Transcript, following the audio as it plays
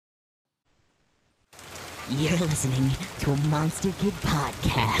You're listening to a Monster Kid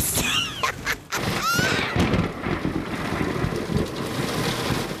podcast.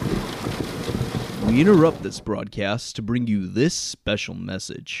 We interrupt this broadcast to bring you this special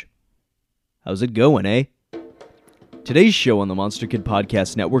message. How's it going, eh? Today's show on the Monster Kid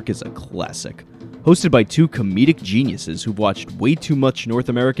Podcast Network is a classic, hosted by two comedic geniuses who've watched way too much North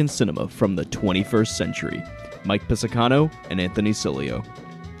American cinema from the 21st century, Mike Pisacano and Anthony Cilio.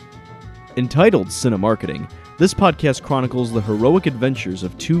 Entitled Cinemarketing, this podcast chronicles the heroic adventures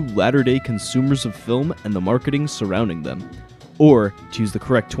of two latter-day consumers of film and the marketing surrounding them. Or, to use the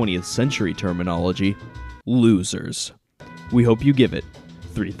correct 20th century terminology, losers. We hope you give it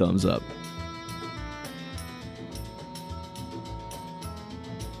 3 thumbs up.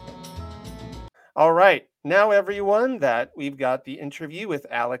 All right, now everyone that we've got the interview with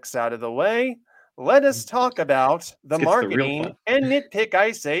Alex out of the way, let us talk about the Let's get to the real marketing fun. and nitpick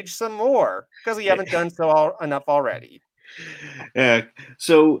Ice Age some more, because we haven't done so enough already. Yeah.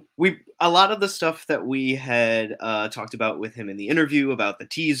 So a lot of the stuff that we had talked about with him in the interview about the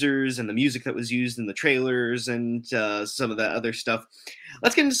teasers and the music that was used in the trailers and some of that other stuff.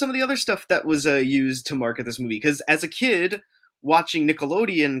 Let's get into some of the other stuff that was used to market this movie. Because as a kid watching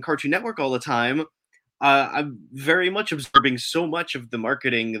Nickelodeon Cartoon Network all the time, I'm very much absorbing so much of the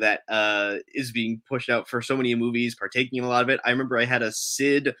marketing that is being pushed out for so many movies, partaking in a lot of it. I remember I had a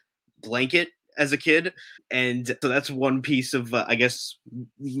Sid blanket as a kid, and so that's one piece of I guess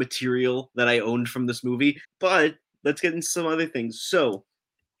material that I owned from this movie. But let's get into some other things. So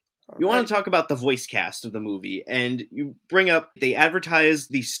you want to talk about the voice cast of the movie, and you bring up they advertise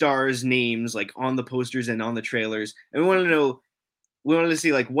the stars' names like on the posters and on the trailers, and we wanted to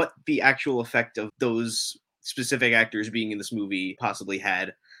see like what the actual effect of those specific actors being in this movie possibly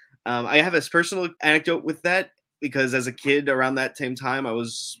had. I have a personal anecdote with that, because as a kid around that same time, I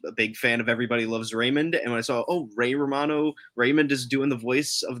was a big fan of Everybody Loves Raymond. And when I saw, Ray Romano, Raymond is doing the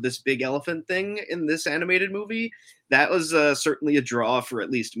voice of this big elephant thing in this animated movie, that was certainly a draw for at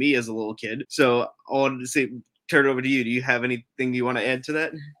least me as a little kid. So I wanted to turn it over to you. Do you have anything you want to add to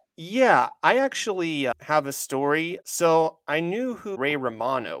that? Yeah, I actually have a story. So I knew who Ray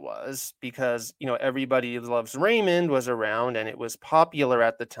Romano was because, Everybody Loves Raymond was around and it was popular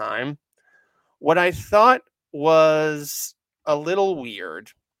at the time. What I thought was a little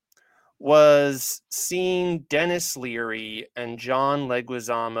weird was seeing Dennis Leary and John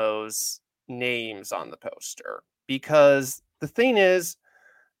Leguizamo's names on the poster. Because the thing is,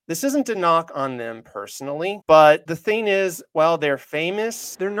 this isn't a knock on them personally, but the thing is, while they're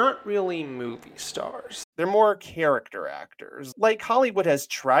famous, they're not really movie stars. They're more character actors. Like Hollywood has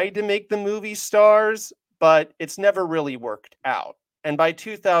tried to make them movie stars, but it's never really worked out. And by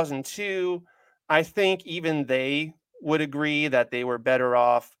 2002, I think even they would agree that they were better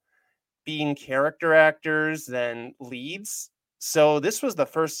off being character actors than leads. So this was the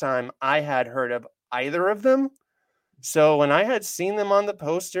first time I had heard of either of them. So when I had seen them on the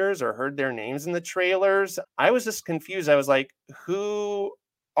posters or heard their names in the trailers, I was just confused. I was like, who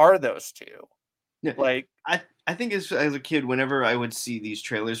are those two? Yeah. Like, I think as a kid, whenever I would see these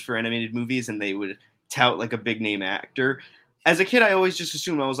trailers for animated movies and they would tout like a big name actor, as a kid, I always just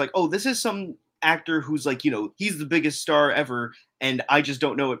assumed, I was like, oh, this is some actor who's like, he's the biggest star ever, and I just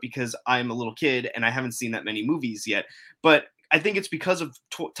don't know it because I'm a little kid and I haven't seen that many movies yet. But I think it's because of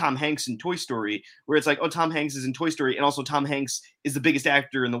Tom Hanks in Toy Story, where it's like, oh, Tom Hanks is in Toy Story, and also Tom Hanks is the biggest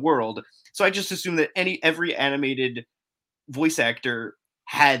actor in the world. So I just assumed that every animated voice actor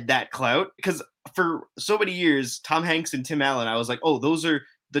had that clout, because for so many years, Tom Hanks and Tim Allen, I was like, oh, those are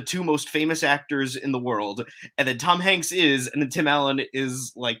the two most famous actors in the world. And then Tom Hanks is, and then Tim Allen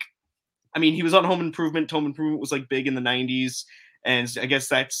is like, I mean, he was on Home Improvement. Home Improvement was like big in the 90s. And I guess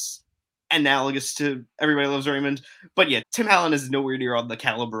that's analogous to Everybody Loves Raymond. But yeah, Tim Allen is nowhere near on the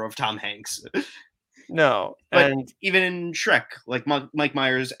caliber of Tom Hanks. no. But And even in Shrek, like Mike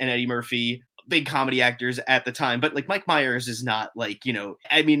Myers and Eddie Murphy, big comedy actors at the time. But like Mike Myers is not like,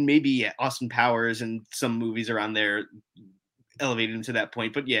 I mean, maybe Austin Powers and some movies around there elevated him to that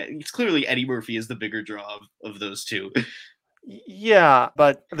point. But yeah, it's clearly Eddie Murphy is the bigger draw of those two. yeah,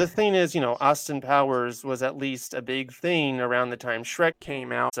 but the thing is, Austin Powers was at least a big thing around the time Shrek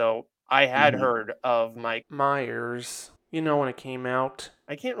came out. So I had heard of Mike Myers, when it came out.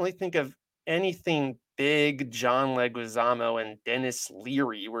 I can't really think of anything big John Leguizamo and Dennis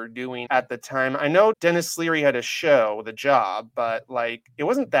Leary were doing at the time. I know Dennis Leary had a show, The Job, but it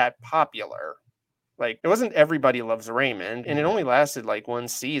wasn't that popular. Like, it wasn't Everybody Loves Raymond, and it only lasted like one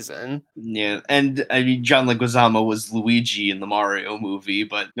season. Yeah, and I mean, John Leguizamo was Luigi in the Mario movie,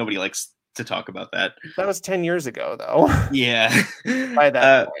 but nobody likes to talk about that. That was 10 years ago, though. Yeah. By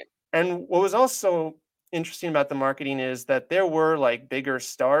that point. And what was also interesting about the marketing is that there were like bigger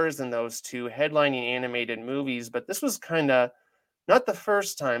stars in those two headlining animated movies, but this was kind of not the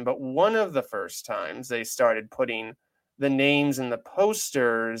first time, but one of the first times they started putting the names in the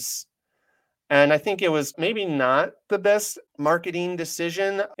posters. And I think it was maybe not the best marketing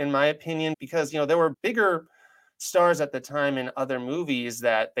decision, in my opinion, because, there were bigger stars at the time in other movies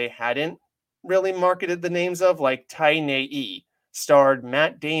that they hadn't really marketed the names of, like Tai Nei starred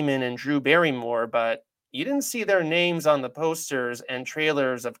Matt Damon and Drew Barrymore, but you didn't see their names on the posters and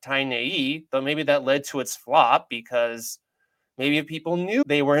trailers of Tai Nei, though maybe that led to its flop because maybe if people knew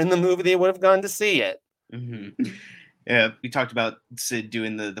they were in the movie, they would have gone to see it. Mm-hmm. Yeah, we talked about Sid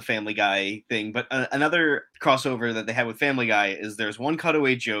doing the Family Guy thing, but another crossover that they had with Family Guy is there's one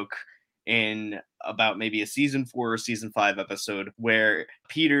cutaway joke in about maybe a season 4 or season 5 episode where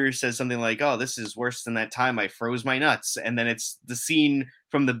Peter says something like, "Oh, this is worse than that time I froze my nuts." And then it's the scene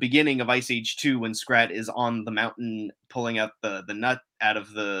from the beginning of Ice Age 2 when Scrat is on the mountain pulling out the nut out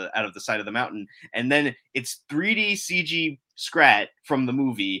of the side of the mountain. And then it's 3D CG Scrat from the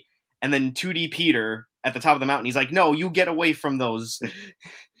movie, and then 2D Peter at the top of the mountain. He's like, "No, you get away from those."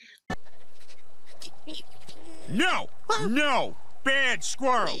 No, bad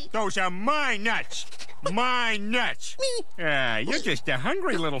squirrel. Those are my nuts. My nuts. You're just a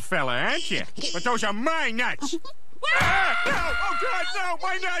hungry little fella, aren't you? But those are my nuts. No! Oh, God, no!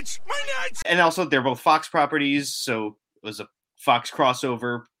 My nuts! My nuts! And also, they're both Fox properties, so it was a Fox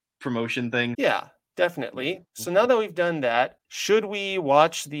crossover promotion thing. Yeah, definitely. So now that we've done that, should we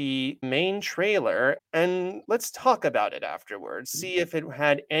watch the main trailer and let's talk about it afterwards? See if it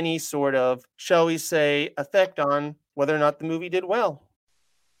had any sort of, shall we say, effect on whether or not the movie did well.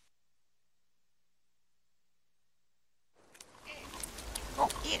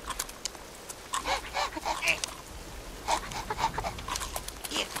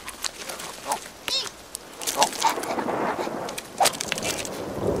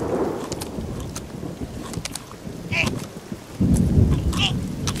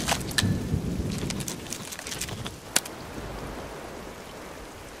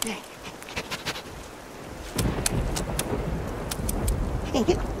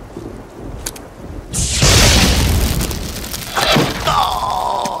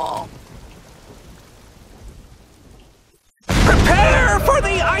 Prepare for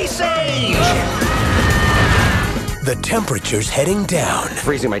the Ice Age! The temperature's heading down.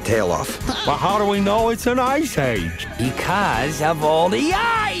 Freezing my tail off. But how do we know it's an Ice Age? Because of all the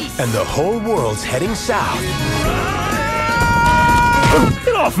ice! And the whole world's heading south.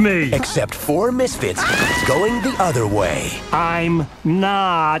 Get off me! Except 4 misfits going the other way. I'm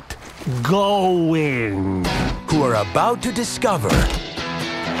not going. Who are about to discover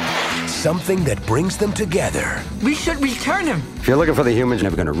something that brings them together. We should return him. If you're looking for the humans, you're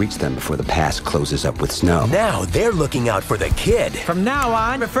never going to reach them before the pass closes up with snow. Now they're looking out for the kid. From now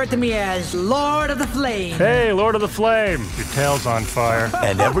on, refer to me as Lord of the Flame. Hey, Lord of the Flame. Your tail's on fire.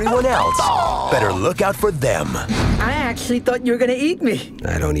 And everyone else better look out for them. I actually thought you were gonna eat me.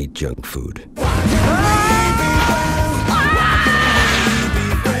 I don't eat junk food.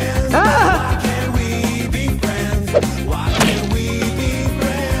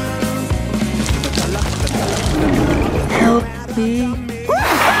 Help me.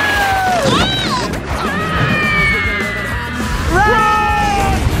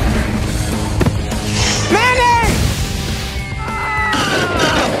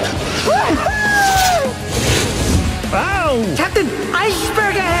 Ow! Captain,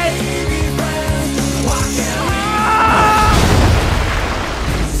 iceberg ahead!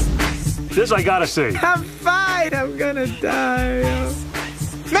 This I gotta see. I'm fine, I'm gonna die.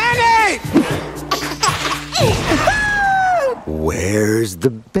 Where's the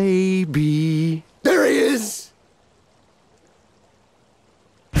baby? There he is!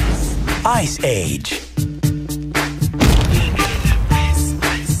 Ice Age.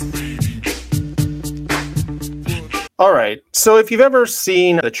 All right, so if you've ever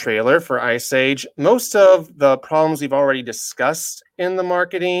seen the trailer for Ice Age, most of the problems we've already discussed in the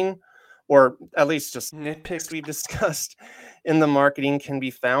marketing, or at least just nitpicks we've discussed in the marketing, can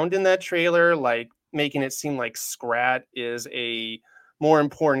be found in that trailer, like making it seem like Scrat is a more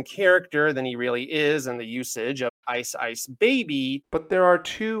important character than he really is, and the usage of Ice Ice Baby. But there are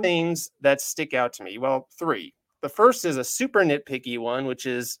 2 things that stick out to me. Well, 3. The first is a super nitpicky one, which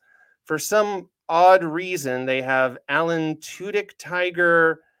is for some odd reason they have Alan Tudyk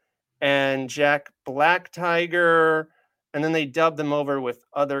Tiger and Jack Black Tiger, and then they dub them over with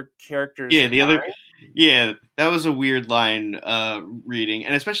other characters. Yeah, that was a weird line reading,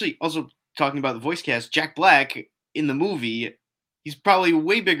 and especially also talking about the voice cast. Jack Black in the movie, he's probably a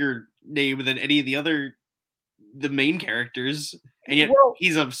way bigger name than any of the other the main characters, and yet Well-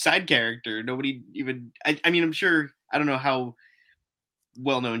 he's a side character. Nobody even. I mean, I'm sure. I don't know how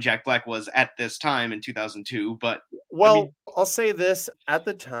well known Jack Black was at this time in 2002, but Well, I'll say this. At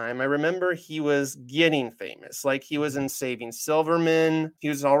the time, I remember he was getting famous. Like, he was in Saving Silverman. He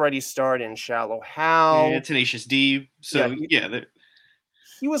was already starred in Shallow Hal. yeah, Tenacious D. So Yeah,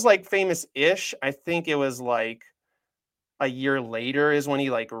 he was like famous-ish. I think it was like a year later is when he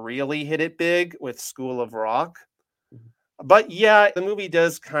like really hit it big with School of Rock. But yeah, the movie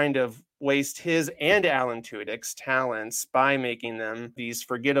does kind of waste his and Alan Tudyk's talents by making them these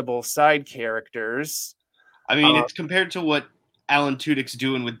forgettable side characters. I mean, it's compared to what Alan Tudyk's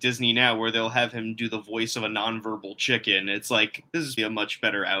doing with Disney now, where they'll have him do the voice of a nonverbal chicken. It's like, this is a much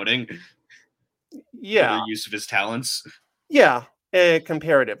better outing. Yeah. Better use of his talents. Yeah,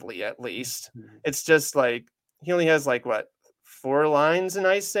 comparatively at least. It's just like he only has like what 4 lines in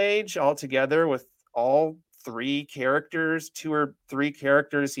Ice Age altogether with all 3 characters, 2 or 3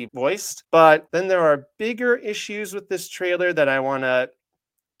 characters he voiced. But then there are bigger issues with this trailer that I want to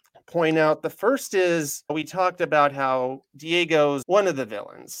point out. The first is we talked about how Diego's one of the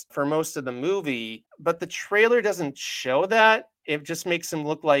villains for most of the movie, but the trailer doesn't show that. It just makes him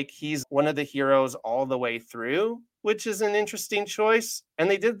look like he's one of the heroes all the way through, which is an interesting choice. And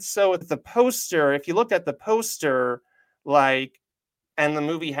they did so with the poster. If you looked at the poster, like, and the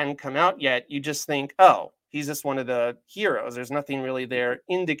movie hadn't come out yet, you just think, oh, he's just one of the heroes. There's nothing really there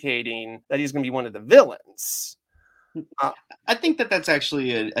indicating that he's going to be one of the villains. I think that that's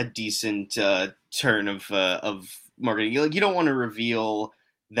actually a decent turn of marketing. Like, you don't want to reveal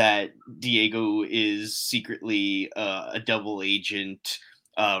that Diego is secretly a double agent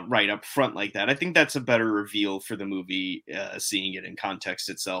right up front like that. I think that's a better reveal for the movie, seeing it in context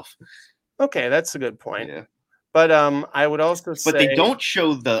itself. Okay, that's a good point. Yeah. But I would also say... But they don't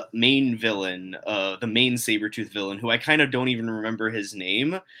show the main villain, the main Sabretooth villain, who I kind of don't even remember his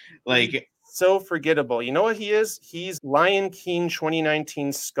name. Like... So forgettable. You know what he is? He's Lion King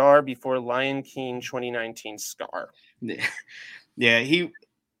 2019 Scar before Lion King 2019 Scar. Yeah,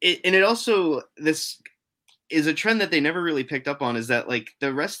 and it also, this is a trend that they never really picked up on, is that like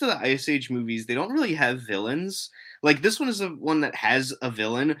the rest of the Ice Age movies, they don't really have villains. Like, this one is the one that has a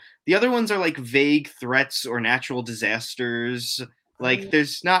villain. The other ones are like vague threats or natural disasters. Like,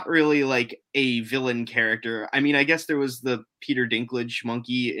 there's not really like a villain character. I mean, I guess there was the Peter Dinklage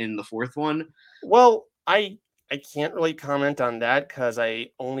monkey in the 4th one. Well, I can't really comment on that because I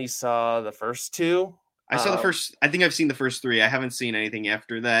only saw the first 2. I saw the first. I think I've seen the first 3. I haven't seen anything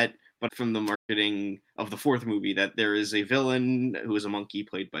after that. But from the marketing of the 4th movie, that there is a villain who is a monkey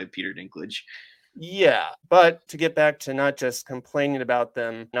played by Peter Dinklage. Yeah, but to get back to not just complaining about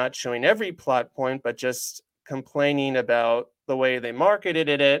them not showing every plot point, but just complaining about the way they marketed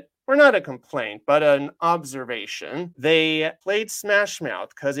it, or not a complaint, but an observation. They played Smash Mouth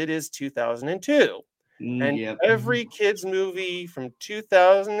because it is 2002. And Yep. every kids movie from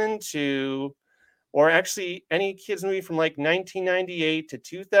 2002, or actually any kids movie from like 1998 to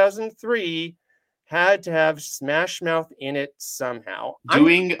 2003, had to have Smash Mouth in it somehow.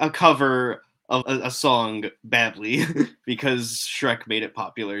 Doing a cover of a song badly because Shrek made it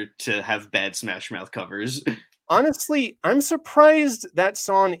popular to have bad Smash Mouth covers. Honestly, I'm surprised that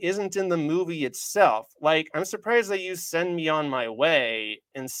song isn't in the movie itself. Like, I'm surprised they used Send Me On My Way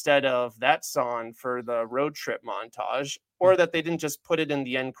instead of that song for the road trip montage, or that they didn't just put it in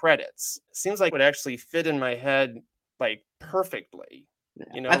the end credits. Seems like it would actually fit in my head, like, perfectly.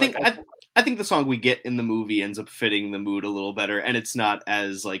 You know, I think like, I think the song we get in the movie ends up fitting the mood a little better, and it's not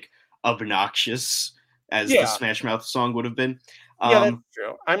as like obnoxious as the Smash Mouth song would have been. Yeah, that's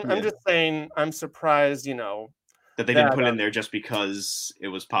true. I'm just saying, I'm surprised, you know, that they didn't put in there just because it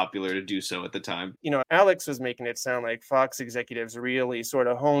was popular to do so at the time. You know, Alex was making it sound like Fox executives really sort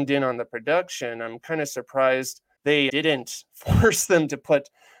of honed in on the production. I'm kind of surprised they didn't force them to put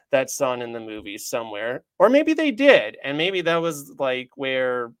that song in the movie somewhere. Or maybe they did, and maybe that was like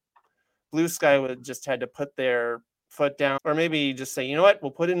where Blue Sky would just had to put their foot down, or maybe just say, you know what,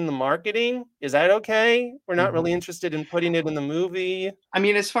 we'll put it in the marketing. Is that okay? We're not really interested in putting it in the movie. I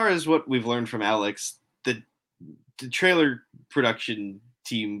mean, as far as what we've learned from Alex, the trailer production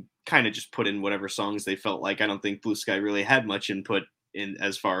team kind of just put in whatever songs they felt like. I don't think Blue Sky really had much input in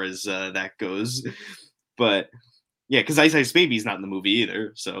as far as that goes. But yeah, because Ice Ice Baby's not in the movie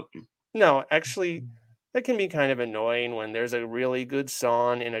either. So no, actually, that can be kind of annoying when there's a really good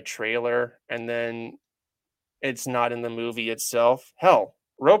song in a trailer and then it's not in the movie itself. Hell,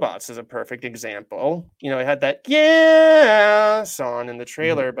 Robots is a perfect example. You know, it had that yeah song in the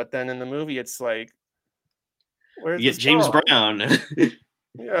trailer, but then in the movie it's like, where's you get James Brown.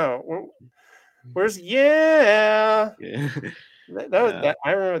 Yeah, Where's yeah? Yeah. That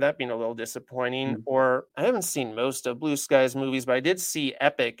I remember that being a little disappointing. Mm. Or I haven't seen most of Blue Sky's movies, but I did see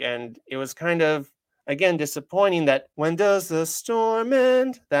Epic, and it was kind of again disappointing that "When Does the Storm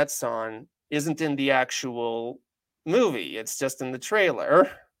End" that song isn't in the actual movie. It's just in the trailer.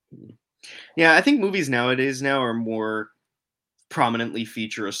 Yeah, I think movies nowadays now are more prominently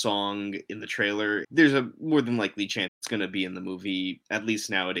feature a song in the trailer. There's a more than likely chance it's going to be in the movie, at least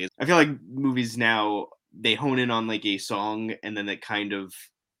nowadays. I feel like movies now, they hone in on like a song and then it kind of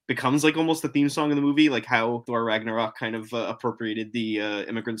becomes like almost the theme song of the movie, like how Thor Ragnarok kind of appropriated the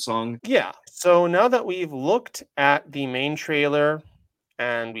immigrant song. Yeah. So now that we've looked at the main trailer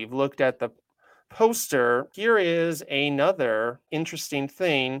and we've looked at the poster, here is another interesting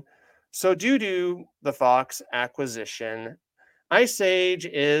thing. So due to the Fox acquisition, Ice Age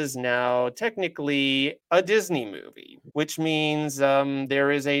is now technically a Disney movie, which means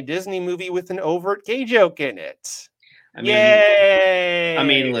there is a Disney movie with an overt gay joke in it. I mean, Yay! I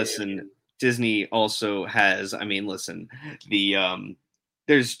mean, listen, Disney also has, the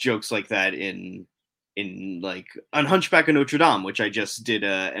there's jokes like that in like on Hunchback of Notre Dame, which I just did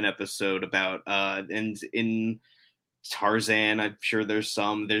an episode about, and in Tarzan, I'm sure there's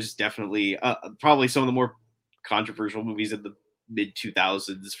definitely probably some of the more controversial movies in the mid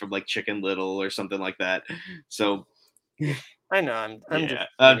 2000s from like Chicken Little or something like that. So I know I'm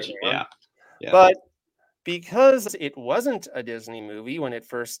yeah. But because it wasn't a Disney movie when it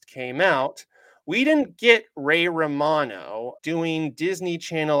first came out, we didn't get Ray Romano doing Disney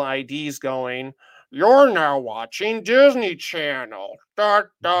Channel IDs going, "You're now watching Disney Channel. Da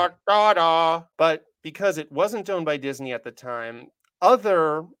da da da." But because it wasn't owned by Disney at the time,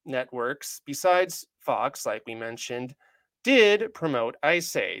 other networks besides Fox, like we mentioned, did promote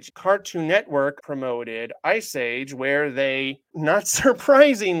Ice Age. Cartoon Network promoted Ice Age, where they, not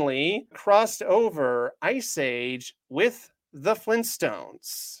surprisingly, crossed over Ice Age with the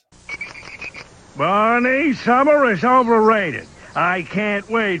Flintstones. Barney, summer is overrated. I can't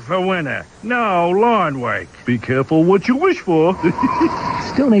wait for winter. No lawn work. Be careful what you wish for.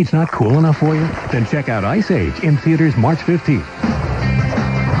 Stone Age not cool enough for you? Then check out Ice Age in theaters March 15th.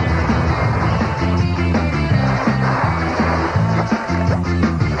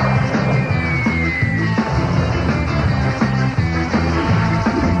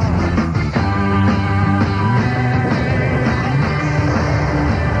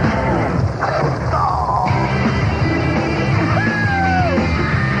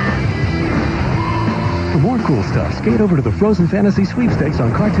 Cool stuff. Skate over to the Frozen Fantasy Sweepstakes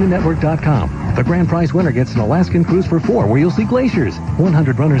on CartoonNetwork.com. The grand prize winner gets an Alaskan cruise for 4 where you'll see glaciers.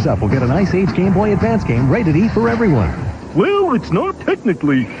 100 runners-up will get an Ice Age Game Boy Advance game rated E for everyone. Well, it's not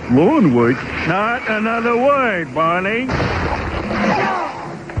technically lawn work. Not another word, Barney.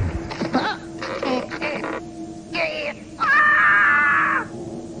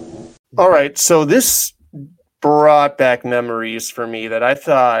 All right, so this brought back memories for me that I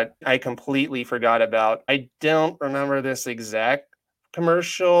thought I completely forgot about. I don't remember this exact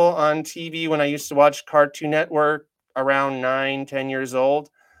commercial on TV when I used to watch Cartoon Network around 9-10 years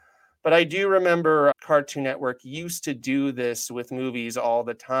old, but I do remember Cartoon Network used to do this with movies all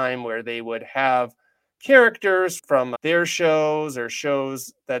the time, where they would have characters from their shows or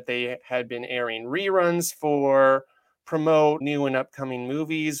shows that they had been airing reruns for promote new and upcoming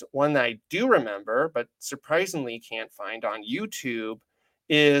movies. One that I do remember, but surprisingly can't find on YouTube,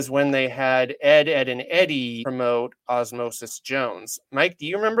 is when they had Ed, Edd and Eddy promote Osmosis Jones. Mike, do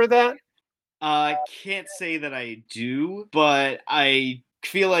you remember that? I can't say that I do, but I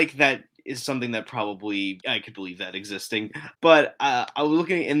feel like that is something that probably I could believe that existing. But I was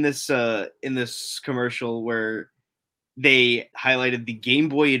looking in this commercial where they highlighted the Game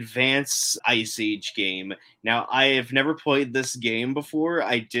Boy Advance Ice Age game. Now, I have never played this game before.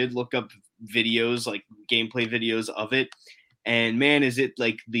 I did look up videos, like gameplay videos of it, and man, is it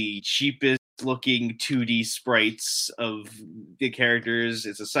like the cheapest looking 2D sprites of the characters.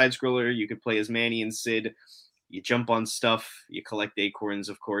 It's a side scroller. You could play as Manny and Sid. You jump on stuff. You collect acorns,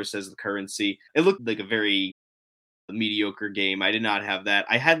 of course, as the currency. It looked like a very mediocre game. I did not have that.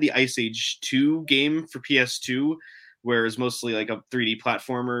 I had the Ice Age 2 game for PS2, where it was mostly like a 3D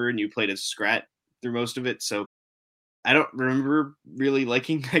platformer and you played as Scrat through most of it. So I don't remember really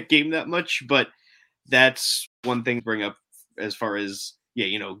liking that game that much, but that's one thing to bring up as far as,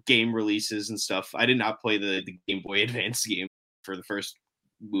 game releases and stuff. I did not play the Game Boy Advance game for the first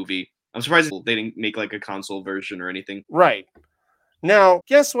movie. I'm surprised they didn't make like a console version or anything. Right. Now,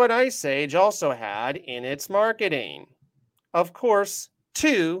 guess what Ice Age also had in its marketing? Of course,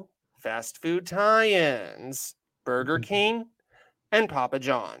 2 fast food tie-ins. Burger King and Papa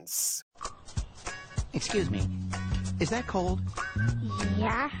John's. Excuse me, is that cold?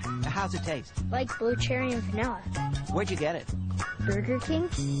 Yeah. How's it taste? Like blue cherry and vanilla. Where'd you get it? Burger King?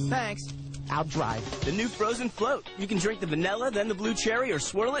 Thanks. I'll drive. The new frozen float. You can drink the vanilla, then the blue cherry, or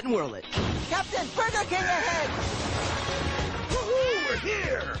swirl it and whirl it. Captain, Burger King ahead! Woohoo! We're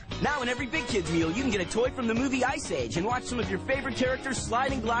here! Now in every Big Kids meal, you can get a toy from the movie Ice Age and watch some of your favorite characters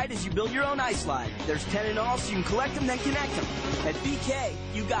slide and glide as you build your own ice slide. There's 10 in all, so you can collect them, then connect them. At BK,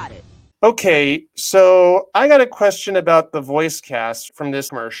 you got it. Okay, so I got a question about the voice cast from this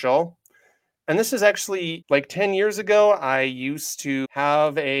commercial. And this is actually like 10 years ago. I used to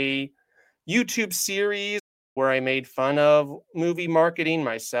have a YouTube series where I made fun of movie marketing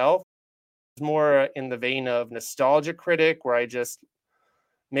myself. It's more in the vein of Nostalgia Critic, where I just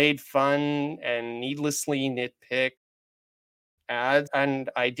made fun and needlessly nitpick ads. And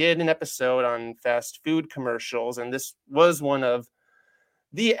I did an episode on fast food commercials, and this was one of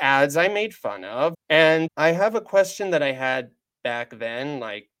the ads I made fun of. And I have a question that I had back then,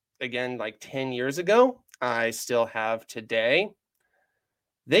 like 10 years ago, I still have today.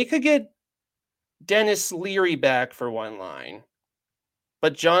 They could get Dennis Leary back for one line,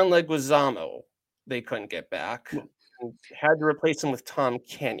 but John Leguizamo, they couldn't get back. Had to replace him with Tom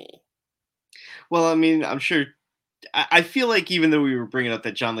Kenny. Well, I mean, I'm sure. I feel like even though we were bringing up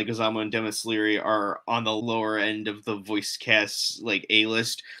that John Leguizamo and Dennis Leary are on the lower end of the voice cast, like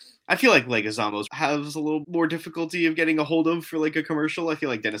A-list, I feel like Leguizamo has a little more difficulty of getting a hold of for like a commercial. I feel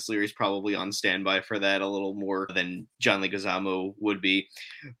like Dennis Leary's probably on standby for that a little more than John Leguizamo would be.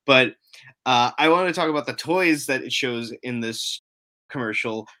 But I want to talk about the toys that it shows in this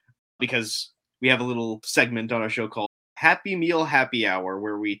commercial, because we have a little segment on our show called Happy Meal Happy Hour,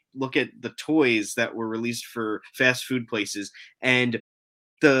 where we look at the toys that were released for fast food places. And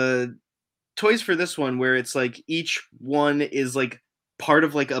the toys for this one, where it's like each one is like part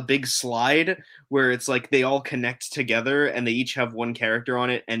of like a big slide where it's like they all connect together and they each have one character on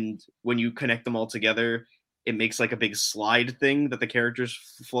it, and when you connect them all together it makes like a big slide thing that the characters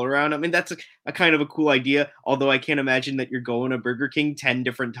float around. I mean, that's a kind of a cool idea, although I can't imagine that you're going to Burger King 10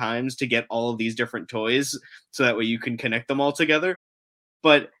 different times to get all of these different toys so that way you can connect them all together.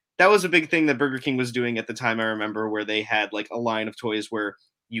 But that was a big thing that Burger King was doing at the time, I remember, where they had like a line of toys where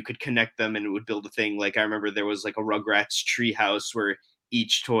you could connect them and it would build a thing. Like I remember there was like a Rugrats treehouse where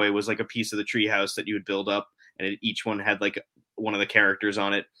each toy was like a piece of the treehouse that you would build up, and each one had like one of the characters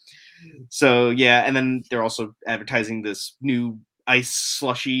on it. So yeah, and then they're also advertising this new ice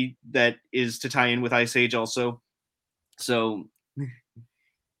slushy that is to tie in with Ice Age also. So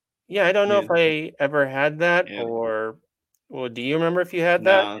yeah, I don't know if I ever had that, or well, do you remember if you had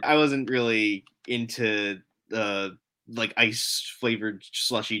that? I wasn't really into like ice flavored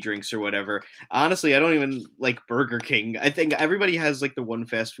slushy drinks or whatever. Honestly, I don't even like Burger King. I think everybody has like the one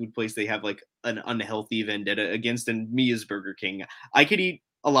fast food place they have like an unhealthy vendetta against, and me is Burger King. I could eat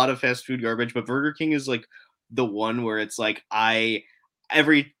a lot of fast food garbage, but Burger King is like the one where it's like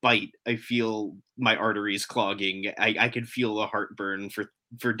every bite I feel my arteries clogging. I can feel the heartburn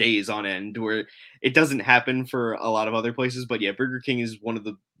for days on end, where it doesn't happen for a lot of other places. But yeah, Burger King is one of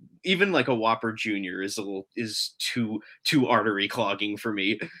the, even like a Whopper Jr. is too artery clogging for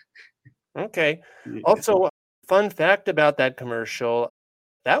me. Okay. Also, fun fact about that commercial,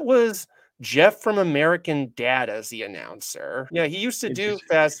 that was Jeff from American Dad as the announcer. Yeah, he used to do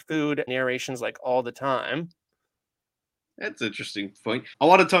fast food narrations like all the time. That's an interesting point. I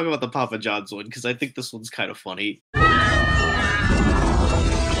want to talk about the Papa John's one because I think this one's kind of funny.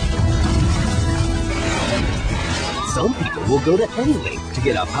 Some people will go to any length to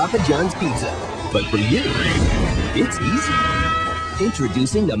get a Papa John's pizza. But for you, it's easy.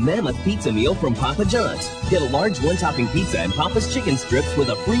 Introducing the Mammoth Pizza Meal from Papa John's. Get a large one-topping pizza and Papa's chicken strips with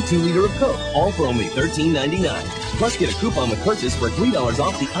a free 2-liter of Coke, all for only $13.99. Plus, get a coupon with purchase for $3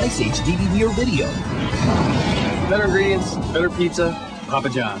 off the Ice Age DVD or video. Better ingredients, better pizza, Papa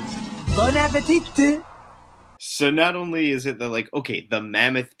John's. Bon appetit! So not only is it the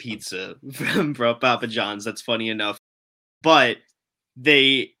Mammoth Pizza from Papa John's, that's funny enough, but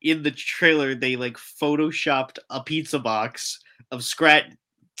they, in the trailer, they like photoshopped a pizza box of Scrat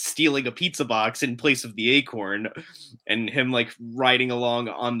stealing a pizza box in place of the acorn, and him like riding along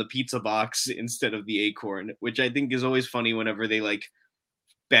on the pizza box instead of the acorn, which I think is always funny whenever they like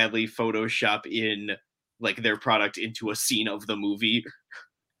badly Photoshop in like their product into a scene of the movie.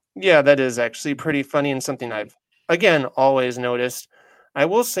 Yeah, that is actually pretty funny and something I've, again, always noticed. I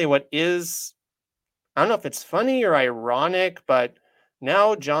will say what is, I don't know if it's funny or ironic, but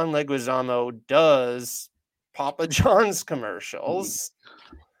now John Leguizamo does Papa John's commercials.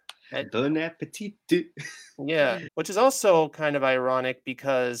 Bon appetit. Yeah, which is also kind of ironic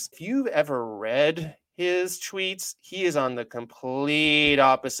because if you've ever read his tweets, he is on the complete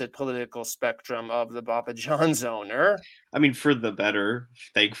opposite political spectrum of the Papa John's owner. I mean, for the better,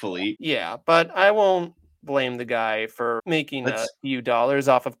 thankfully. Yeah, but I won't blame the guy for making a few dollars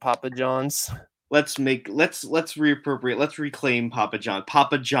off of Papa John's. Let's reappropriate, let's reclaim Papa John.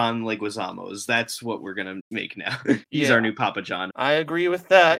 Papa John Leguizamos. That's what we're gonna make now. He's our new Papa John. I agree with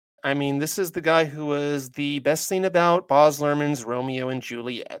that. I mean, this is the guy who was the best thing about Baz Luhrmann's Romeo and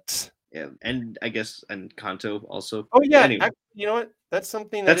Juliet. Yeah, and I guess Kanto also. Oh yeah, anyway. you know what? That's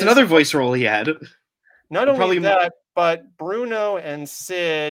something that's another voice role he had. Not only that, but Bruno and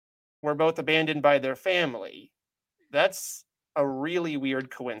Sid were both abandoned by their family. That's a really weird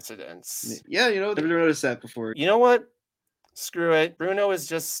coincidence. Yeah, never noticed that before. You know what? Screw it. Bruno is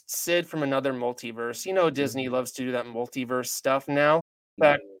just Sid from another multiverse. Disney loves to do that multiverse stuff now. In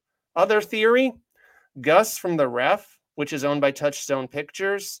fact, other theory, Gus from The Ref, which is owned by Touchstone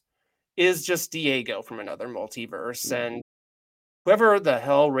Pictures, is just Diego from another multiverse. And whoever the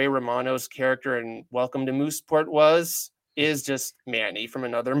hell Ray Romano's character in Welcome to Mooseport was, is just Manny from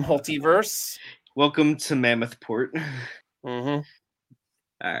another multiverse. Welcome to Mammoth Port. Mm-hmm.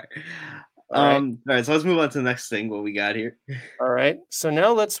 All right. All right, so let's move on to the next thing, what we got here. All right, so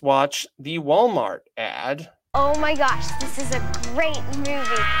now let's watch the Walmart ad. Oh my gosh, this is a great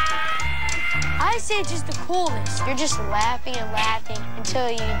movie. Ice Age is the coolest. You're just laughing and laughing until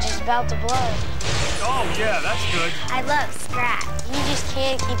you're just about to blow. Oh yeah, that's good. I love Scrat. You just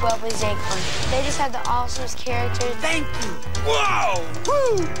can't keep up with Zaquan. They just have the awesomest characters. Thank you. Whoa!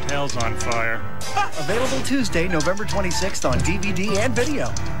 Woo! Tail's on fire. Available Tuesday, November 26th on DVD and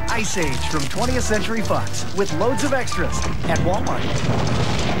video. Ice Age from 20th Century Fox with loads of extras at Walmart.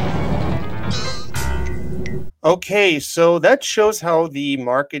 Okay, so that shows how the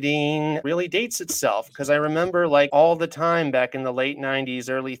marketing really dates itself, because I remember all the time back in the late 90s,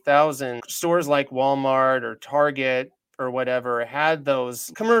 early 2000s, stores like Walmart or Target or whatever had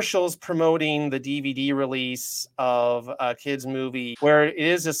those commercials promoting the DVD release of a kid's movie where it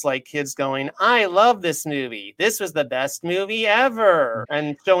is just kids going, I love this movie. This was the best movie ever.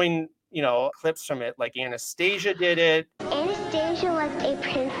 And showing, clips from it, like Anastasia did it. Anastasia was a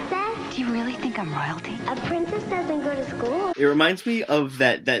princess. Do you really think I'm royalty? A princess doesn't go to school. It reminds me of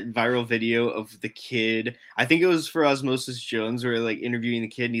that viral video of the kid. I think it was for Osmosis Jones, where interviewing the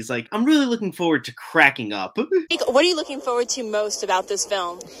kid, and he's like, I'm really looking forward to cracking up. What are you looking forward to most about this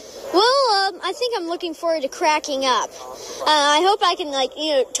film? Well, I think I'm looking forward to cracking up. I hope I can,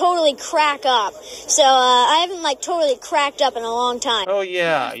 totally crack up. So, I haven't, totally cracked up in a long time. Oh,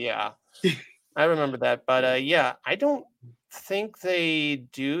 yeah. I remember that. But, I don't think they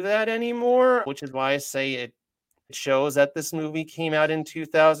do that anymore, which is why I say it shows that this movie came out in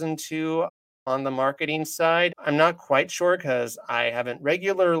 2002 on the marketing side. I'm not quite sure because I haven't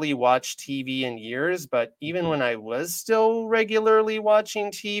regularly watched TV in years, but even when I was still regularly watching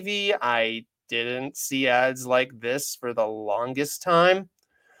TV, I didn't see ads like this for the longest time.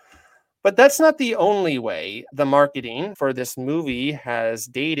 But that's not the only way the marketing for this movie has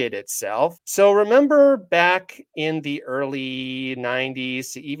dated itself. So remember back in the early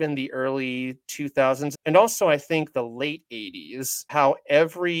 90s to even the early 2000s, and also I think the late 80s, how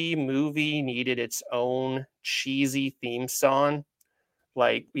every movie needed its own cheesy theme song.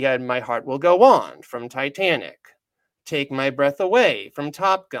 Like we had My Heart Will Go On from Titanic, Take My Breath Away from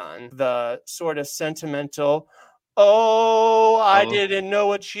Top Gun, the sort of sentimental, I didn't know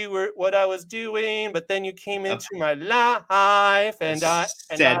what I was doing, but then you came into my life, and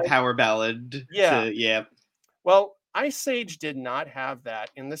sad power ballad. Yeah. Well, Ice Age did not have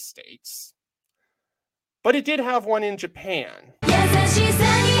that in the States, but it did have one in Japan.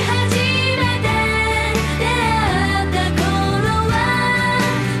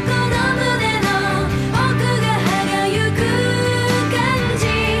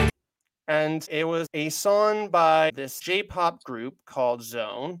 And it was a song by this J-pop group called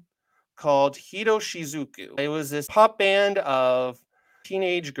Zone, called Hiro Shizuku. It was this pop band of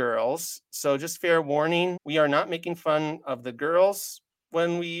teenage girls. So just fair warning, we are not making fun of the girls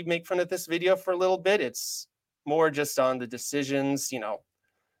when we make fun of this video for a little bit. It's more just on the decisions,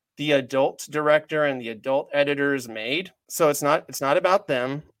 the adult director and the adult editors made. So it's not about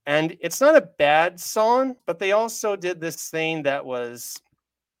them. And it's not a bad song, but they also did this thing that was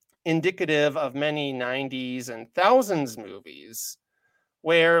indicative of many 90s and thousands movies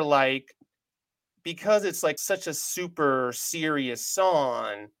where because it's such a super serious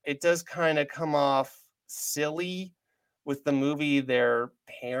song, it does kind of come off silly with the movie they're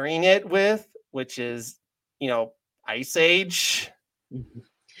pairing it with, which is, Ice Age.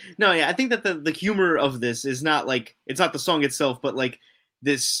 No, yeah, I think that the humor of this is not it's not the song itself, but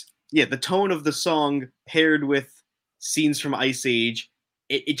this yeah, the tone of the song paired with scenes from Ice Age,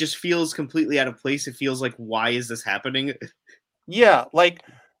 it just feels completely out of place. It feels like, why is this happening? Yeah, like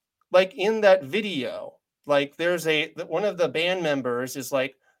in that video, like there's one of the band members is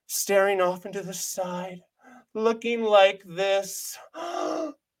like staring off into the side, looking like this.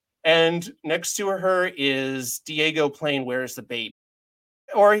 And next to her is Diego playing Where's the Baby?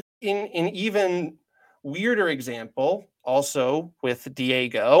 Or in even weirder example, also with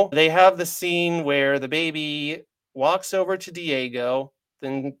Diego, they have the scene where the baby walks over to Diego,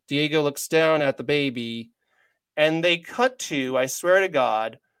 then Diego looks down at the baby, and they cut to, I swear to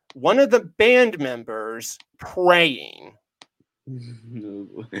God, one of the band members praying.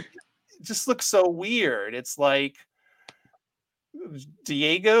 It just looks so weird. It's like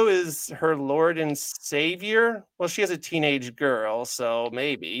Diego is her Lord and Savior. Well, she has a teenage girl, so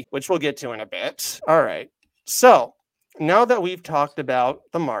maybe, which we'll get to in a bit. All right. So now that we've talked about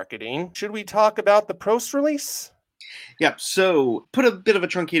the marketing, should we talk about the post release? Yeah, so put a bit of a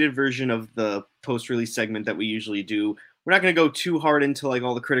truncated version of the post-release segment that we usually do. We're not going to go too hard into like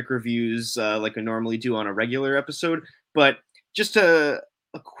all the critic reviews like I normally do on a regular episode, but just a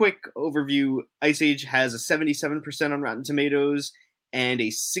quick overview. Ice Age has a 77% on Rotten Tomatoes and a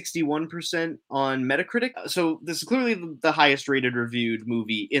 61% on Metacritic. So this is clearly the highest rated reviewed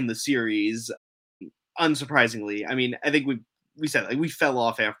movie in the series, unsurprisingly. I mean, I think we said like we fell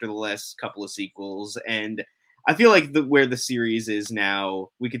off after the last couple of sequels, and I feel like where the series is now,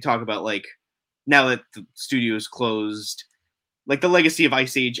 we could talk about like now that the studio is closed, like the legacy of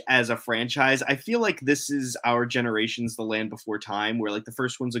Ice Age as a franchise. I feel like this is our generation's The Land Before Time, where like the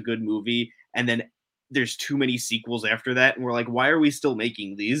first one's a good movie, and then there's too many sequels after that, and we're like, why are we still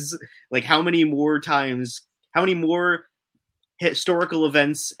making these? Like, how many more historical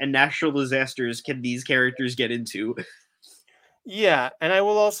events and natural disasters can these characters get into? Yeah, and I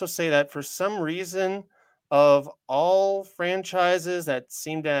will also say that for some reason, of all franchises that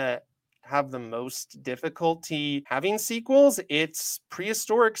seem to have the most difficulty having sequels, it's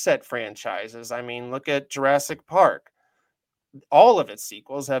prehistoric set franchises. I mean, look at Jurassic Park. All of its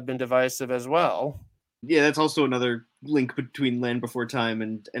sequels have been divisive as well. Yeah, that's also another link between Land Before Time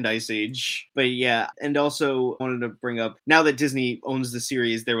and Ice Age. But yeah, and also wanted to bring up, now that Disney owns the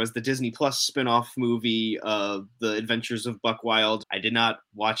series, there was the Disney Plus spin-off movie, The Adventures of Buck Wild. I did not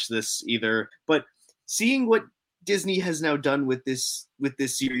watch this either, but seeing what Disney has now done with this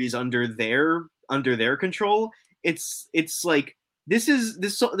series under their control, it's like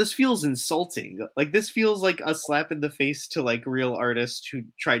this feels insulting. Like, this feels like a slap in the face to like real artists who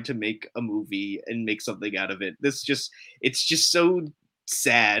tried to make a movie and make something out of it. It's just so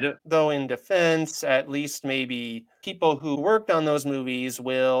sad. Though in defense, at least maybe people who worked on those movies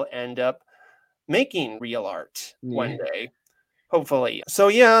will end up making real art one day. Hopefully. So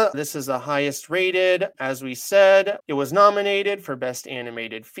yeah, this is the highest rated. As we said, it was nominated for Best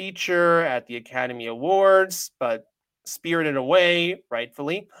Animated Feature at the Academy Awards, but Spirited Away,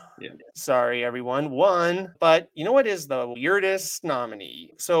 rightfully. Yeah. Sorry, everyone, won. But you know what is the weirdest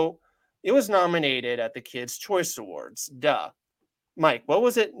nominee? So it was nominated at the Kids' Choice Awards. Duh. Mike, what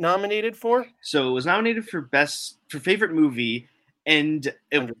was it nominated for? So it was nominated for favorite movie, and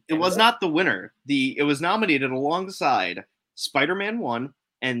it was not the winner. It was nominated alongside Spider-Man 1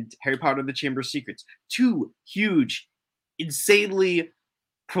 and Harry Potter and the Chamber of Secrets. Two huge, insanely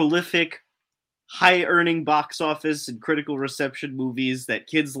prolific, high-earning box office and critical reception movies that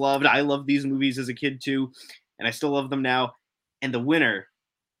kids loved. I loved these movies as a kid too, and I still love them now. And the winner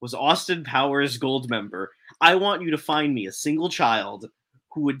was Austin Powers Goldmember. I want you to find me a single child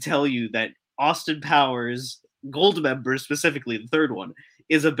who would tell you that Austin Powers Goldmember, specifically the third one,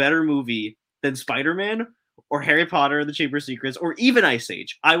 is a better movie than Spider-Man or Harry Potter and the Chamber of Secrets, or even Ice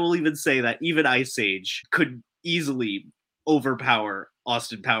Age. I will even say that even Ice Age could easily overpower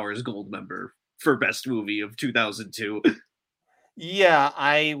Austin Powers Goldmember for best movie of 2002. Yeah,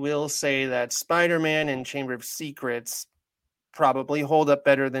 I will say that Spider-Man and Chamber of Secrets probably hold up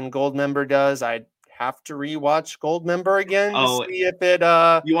better than Goldmember does. I'd have to rewatch Goldmember again to see if it...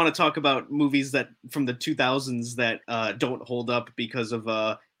 You want to talk about movies that from the 2000s that don't hold up because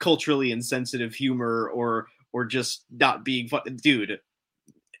of culturally insensitive humor or just not being fun. Dude,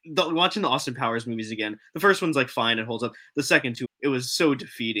 watching the Austin Powers movies again, the first one's like fine, it holds up. The second two, it was so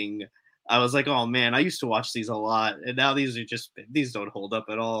defeating. I was like, oh man, I used to watch these a lot, and now these don't hold up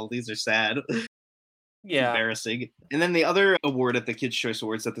at all. These are sad. Yeah. Embarrassing. And then the other award at the Kids' Choice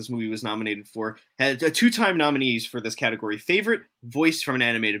Awards that this movie was nominated for had two-time nominees for this category: favorite voice from an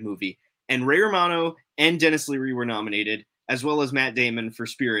animated movie. And Ray Romano and Dennis Leary were nominated, as well as Matt Damon for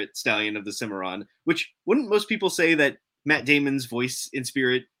Spirit, Stallion of the Cimarron, which wouldn't most people say that Matt Damon's voice in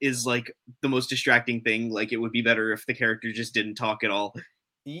Spirit is like the most distracting thing. Like, it would be better if the character just didn't talk at all.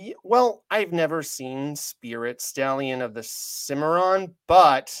 Well, I've never seen Spirit, Stallion of the Cimarron,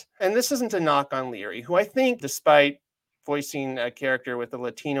 but, and this isn't a knock on Leary, who I think, despite voicing a character with a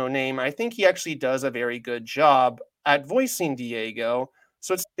Latino name, I think he actually does a very good job at voicing Diego.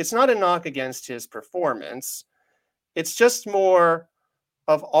 So it's not a knock against his performance. It's just more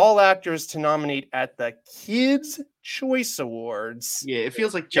of all actors to nominate at the Kids' Choice Awards. Yeah, it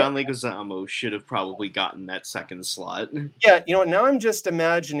feels like John Leguizamo should have probably gotten that second slot. Yeah, now I'm just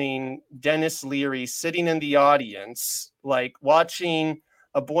imagining Dennis Leary sitting in the audience, like watching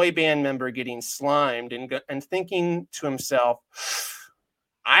a boy band member getting slimed and thinking to himself,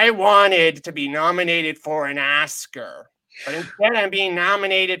 I wanted to be nominated for an Oscar, but instead I'm being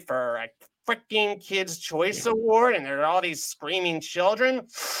nominated for a freaking Kids' Choice Award, and there are all these screaming children.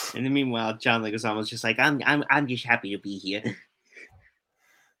 And then meanwhile, John Leguizamo's just like, I'm just happy to be here.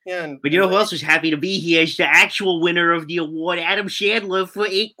 Yeah, but you know who else was happy to be here? Is the actual winner of the award, Adam Sandler, for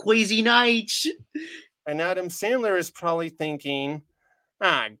 8 Crazy Nights. And Adam Sandler is probably thinking,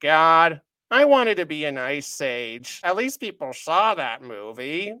 God, I wanted to be an Ice Age. At least people saw that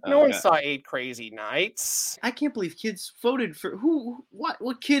movie. No one saw 8 Crazy Nights. I can't believe kids voted for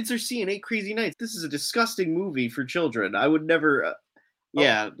what kids are seeing 8 Crazy Nights. This is a disgusting movie for children. I would never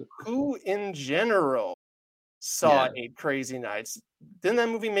who in general saw 8 Crazy Nights? Didn't that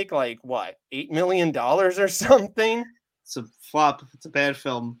movie make like what, $8 million or something? It's a flop. It's a bad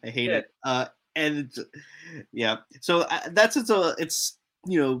film. I hate it. So that's it's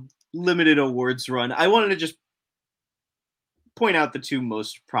limited awards run. I wanted to just point out the 2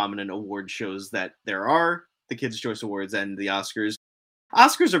 most prominent award shows that there are, the Kids' Choice Awards and the Oscars.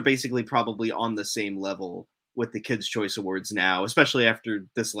 Oscars are basically probably on the same level with the Kids' Choice Awards now, especially after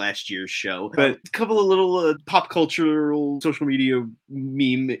this last year's show. But a couple of little pop cultural social media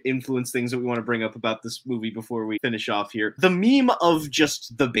meme influence things that we want to bring up about this movie before we finish off here. The meme of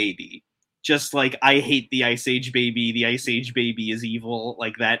just the baby. Just like, I hate the Ice Age baby is evil,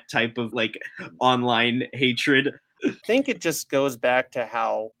 like that type of like online hatred. I think it just goes back to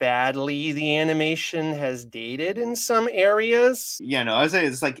how badly the animation has dated in some areas. Yeah, no, I was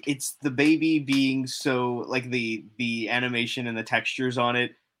saying it's the baby being so like the animation and the textures on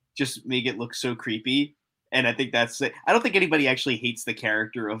it just make it look so creepy. And I think that's it. I don't think anybody actually hates the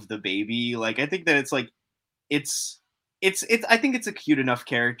character of the baby. Like, I think that it's I think it's a cute enough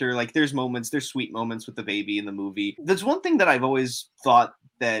character. Like, there's sweet moments with the baby in the movie. There's one thing that I've always thought,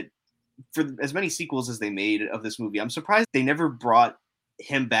 that for as many sequels as they made of this movie, I'm surprised they never brought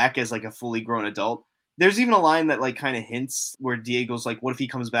him back as like a fully grown adult. There's even a line that like kind of hints where Diego's like, what if he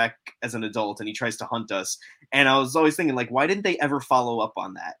comes back as an adult and he tries to hunt us? And I was always thinking, like, why didn't they ever follow up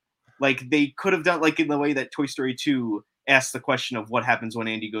on that? Like, they could have done, like, in the way that Toy Story 2 asked the question of what happens when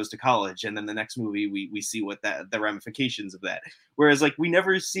Andy goes to college, and then the next movie we see what the ramifications of that. Whereas, like, we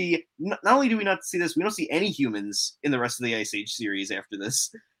never see, not only do we not see this, we don't see any humans in the rest of the Ice Age series after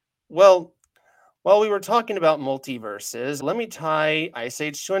this. Well, while we were talking about multiverses, let me tie Ice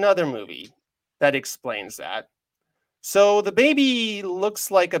Age to another movie that explains that. So the baby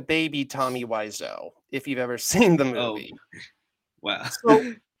looks like a baby Tommy Wiseau, if you've ever seen the movie. Oh, wow.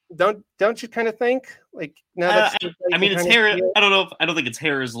 So don't you kind of think, like, now that I mean, its hair, I don't think its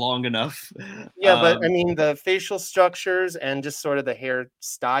hair is long enough. Yeah, but I mean, the facial structures and just sort of the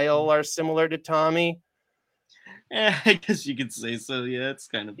hairstyle are similar to Tommy. I guess you could say so. Yeah, it's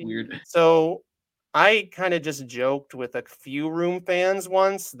kind of weird. So I kind of just joked with a few Room fans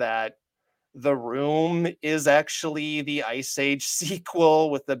once that The Room is actually the Ice Age sequel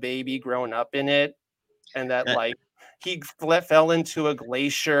with the baby growing up in it, and that like he fell into a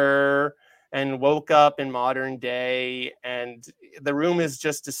glacier and woke up in modern day, and The Room is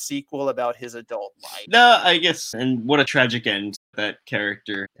just a sequel about his adult life. No, I guess, and what a tragic end that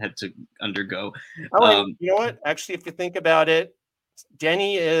character had to undergo. Oh, you know what? Actually, if you think about it,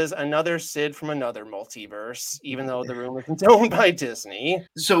 Denny is another Sid from another multiverse, even though The Room isn't owned by Disney.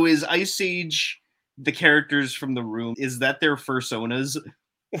 So is Ice Age the characters from The Room? Is that their fursonas?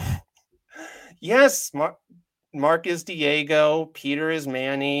 Yes, Mark is Diego, Peter is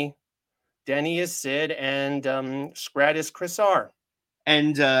Manny, Denny is Sid, and Scrat is Chris R.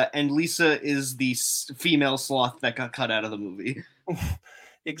 And Lisa is the female sloth that got cut out of the movie.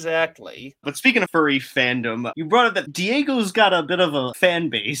 Exactly. But speaking of furry fandom, you brought up that Diego's got a bit of a fan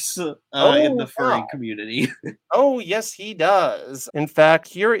base in the furry community. Oh, yes, he does. In fact,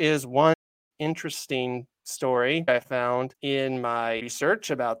 here is one interesting story I found in my research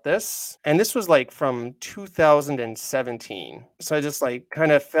about this. And this was like from 2017. So I just like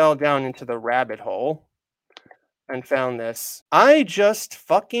kind of fell down into the rabbit hole. and found this. I just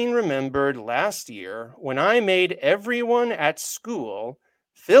fucking remembered last year when I made everyone at school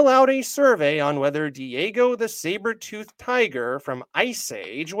fill out a survey on whether Diego the saber-toothed tiger from Ice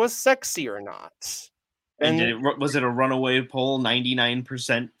Age was sexy or not. And was it a runaway poll?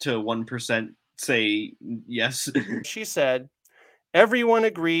 99% to 1% say yes. She said, everyone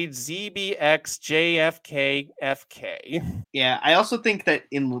agreed ZBX JFK FK. Yeah, I also think that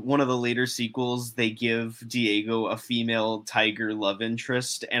in one of the later sequels, they give Diego a female tiger love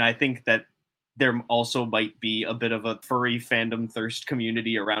interest, and I think that there also might be a bit of a furry fandom thirst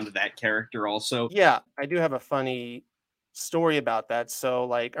community around that character also. Yeah, I do have a funny story about that. So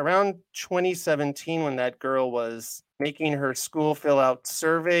like around 2017, when that girl was making her school fill out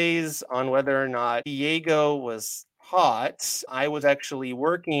surveys on whether or not Diego was hot, I was actually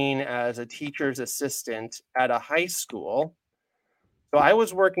working as a teacher's assistant at a high school. So I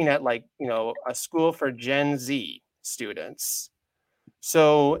was working at like, a school for Gen Z students.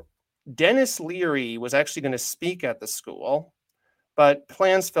 So Dennis Leary was actually going to speak at the school, but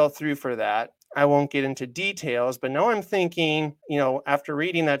plans fell through for that. I won't get into details, but now I'm thinking, after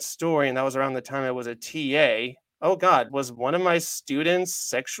reading that story, and that was around the time I was a TA, oh God, was one of my students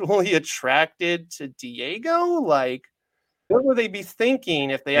sexually attracted to Diego? Like, what would they be thinking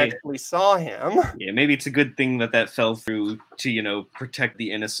if they actually saw him? Yeah, maybe it's a good thing that fell through to, protect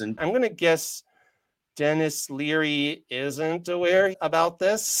the innocent. I'm going to guess Dennis Leary isn't aware about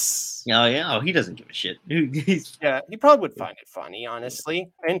this. Oh, yeah. Oh, he doesn't give a shit. Yeah, he probably would find it funny, honestly.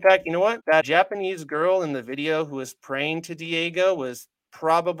 In fact, you know what? That Japanese girl in the video who was praying to Diego was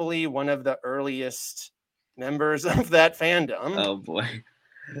probably one of the earliest members of that fandom. Oh, boy.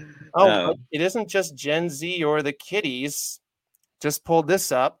 But it isn't just Gen Z or the kiddies. Just pulled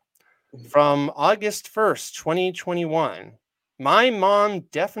this up from August 1st, 2021. My mom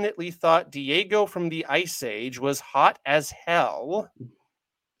definitely thought Diego from the Ice Age was hot as hell.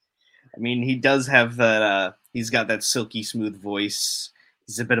 I mean, he does have that, he's got that silky smooth voice.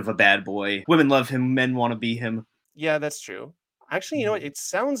 He's a bit of a bad boy. Women love him, men want to be him. Yeah, that's true. Actually, it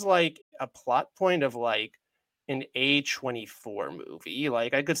sounds like a plot point of like an A24 movie.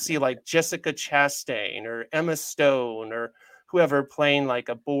 Like I could see like Jessica Chastain or Emma Stone or whoever playing like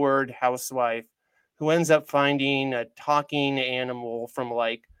a bored housewife who ends up finding a talking animal from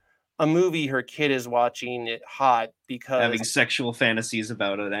like a movie her kid is watching it hot because having sexual fantasies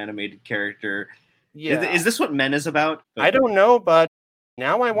about an animated character. Yeah. Is this what Men is about? I don't know, but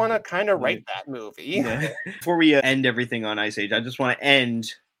now I want to kind of write that movie. Yeah. Before we end everything on Ice Age, I just want to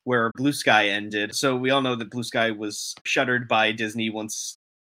end where Blue Sky ended. So we all know that Blue Sky was shuttered by Disney once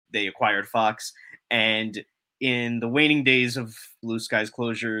they acquired Fox. And in the waning days of Blue Sky's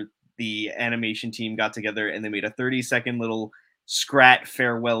closure, the animation team got together and they made a 30-second little Scrat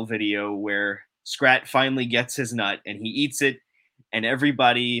farewell video where Scrat finally gets his nut and he eats it, and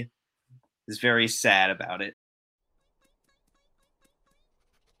everybody is very sad about it.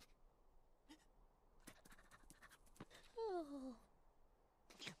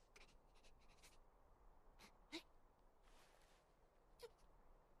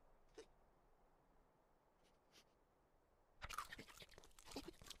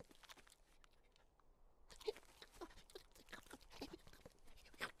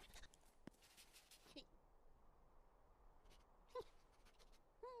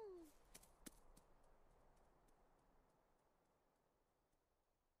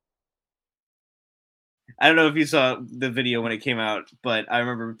 I don't know if you saw the video when it came out, but I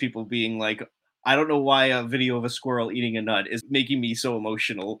remember people being like, I don't know why a video of a squirrel eating a nut is making me so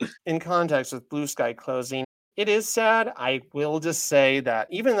emotional. In context with Blue Sky closing, it is sad. I will just say that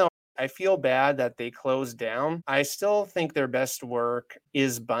even though I feel bad that they closed down, I still think their best work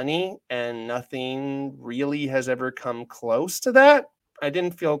is Bunny, and nothing really has ever come close to that. I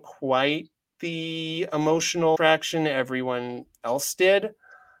didn't feel quite the emotional traction everyone else did.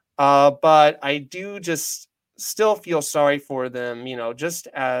 But I do just still feel sorry for them, just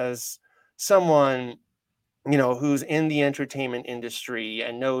as someone, who's in the entertainment industry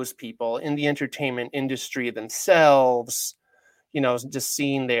and knows people in the entertainment industry themselves, just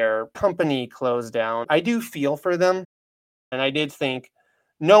seeing their company close down. I do feel for them. And I did think,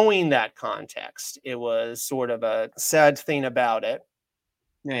 knowing that context, it was sort of a sad thing about it.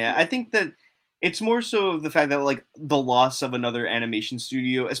 Yeah, I think that it's more so the fact that like the loss of another animation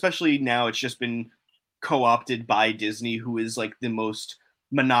studio, especially now it's just been co-opted by Disney, who is like the most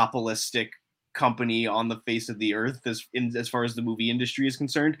monopolistic company on the face of the earth as far as the movie industry is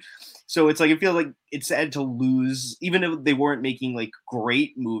concerned. So it's like, I feel like it's sad to lose, even if they weren't making like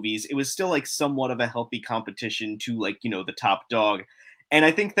great movies, it was still like somewhat of a healthy competition to like, the top dog. And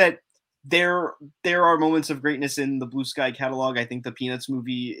I think that there are moments of greatness in the Blue Sky catalog. I think the Peanuts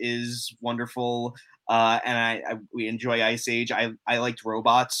movie is wonderful, and we enjoy Ice Age. I liked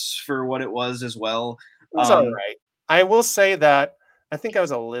Robots for what it was as well. It was all right. I will say that I think I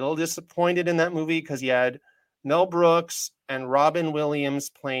was a little disappointed in that movie because you had Mel Brooks and Robin Williams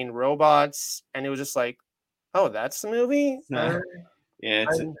playing robots, and it was just like, oh, that's the movie? Yeah,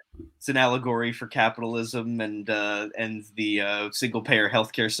 it's an allegory for capitalism and the single payer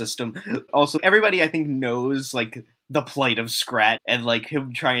healthcare system. Also, everybody I think knows like the plight of Scrat and like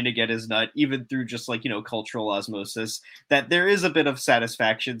him trying to get his nut, even through just like, cultural osmosis, that there is a bit of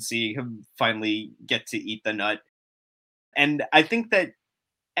satisfaction seeing him finally get to eat the nut. And I think that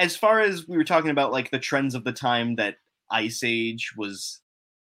as far as we were talking about like the trends of the time that Ice Age was,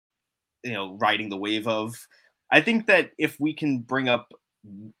 riding the wave of, I think that if we can bring up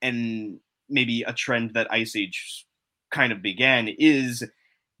and maybe a trend that Ice Age kind of began is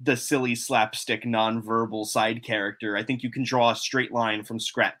the silly slapstick nonverbal side character. I think you can draw a straight line from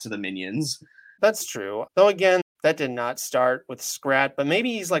Scrat to the Minions. That's true. Though again, that did not start with Scrat, but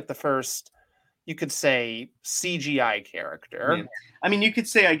maybe he's like the first, you could say, CGI character. Yeah. I mean, you could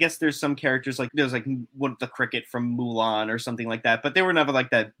say, I guess there's some characters like there's like the cricket from Mulan or something like that, but they were never like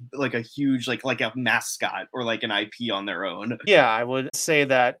that, like a huge, like a mascot or like an IP on their own. Yeah, I would say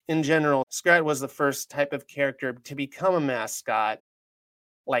that in general, Scrat was the first type of character to become a mascot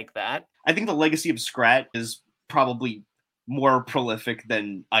like that. I think the legacy of Scrat is probably more prolific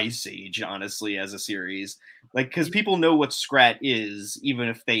than Ice Age, honestly, as a series. Like, because people know what Scrat is, even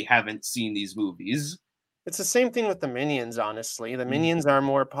if they haven't seen these movies. It's the same thing with the Minions, honestly. The Minions are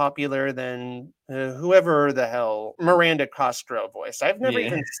more popular than whoever the hell Miranda Cosgrove voiced. I've never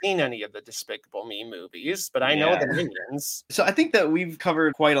even seen any of the Despicable Me movies, but I know the Minions. So I think that we've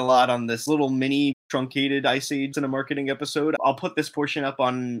covered quite a lot on this little mini truncated Ice Age Cinemarketing episode. I'll put this portion up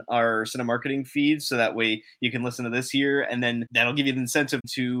on our Cinemarketing feed so that way you can listen to this here, and then that'll give you the incentive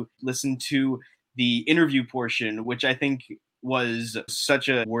to listen to the interview portion, which I think was such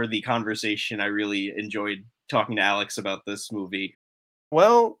a worthy conversation. I really enjoyed talking to Alex about this movie.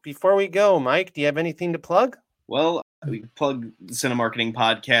 Well, before we go, Mike, do you have anything to plug? Well, we plug the Cinemarketing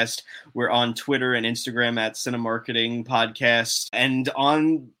Podcast. We're on Twitter and Instagram at Cinemarketing Podcast. And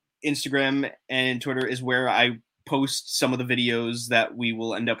on Instagram and Twitter is where I post some of the videos that we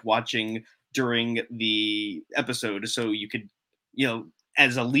will end up watching during the episode. So you could,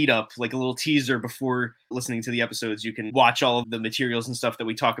 as a lead up, like a little teaser before listening to the episodes, you can watch all of the materials and stuff that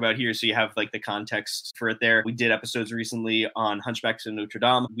we talk about here. So you have like the context for it there. We did episodes recently on Hunchbacks of Notre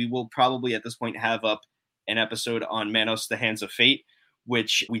Dame. We will probably at this point have up an episode on Manos, the Hands of Fate,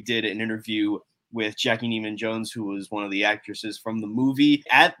 which we did an interview with Jackie Neiman Jones, who was one of the actresses from the movie,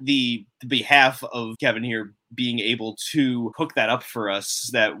 at the behalf of Kevin here being able to hook that up for us,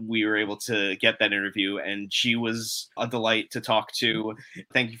 that we were able to get that interview, and she was a delight to talk to.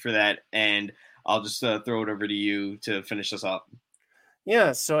 Thank you for that, and I'll just throw it over to you to finish us up.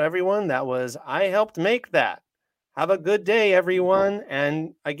 Yeah, so everyone, that was I helped make that. Have a good day, everyone,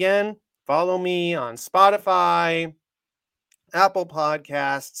 and again, follow me on Spotify, Apple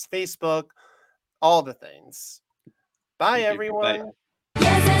Podcasts, Facebook, all the things. Bye, everyone. Bye.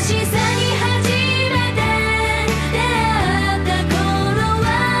 Yes, and she said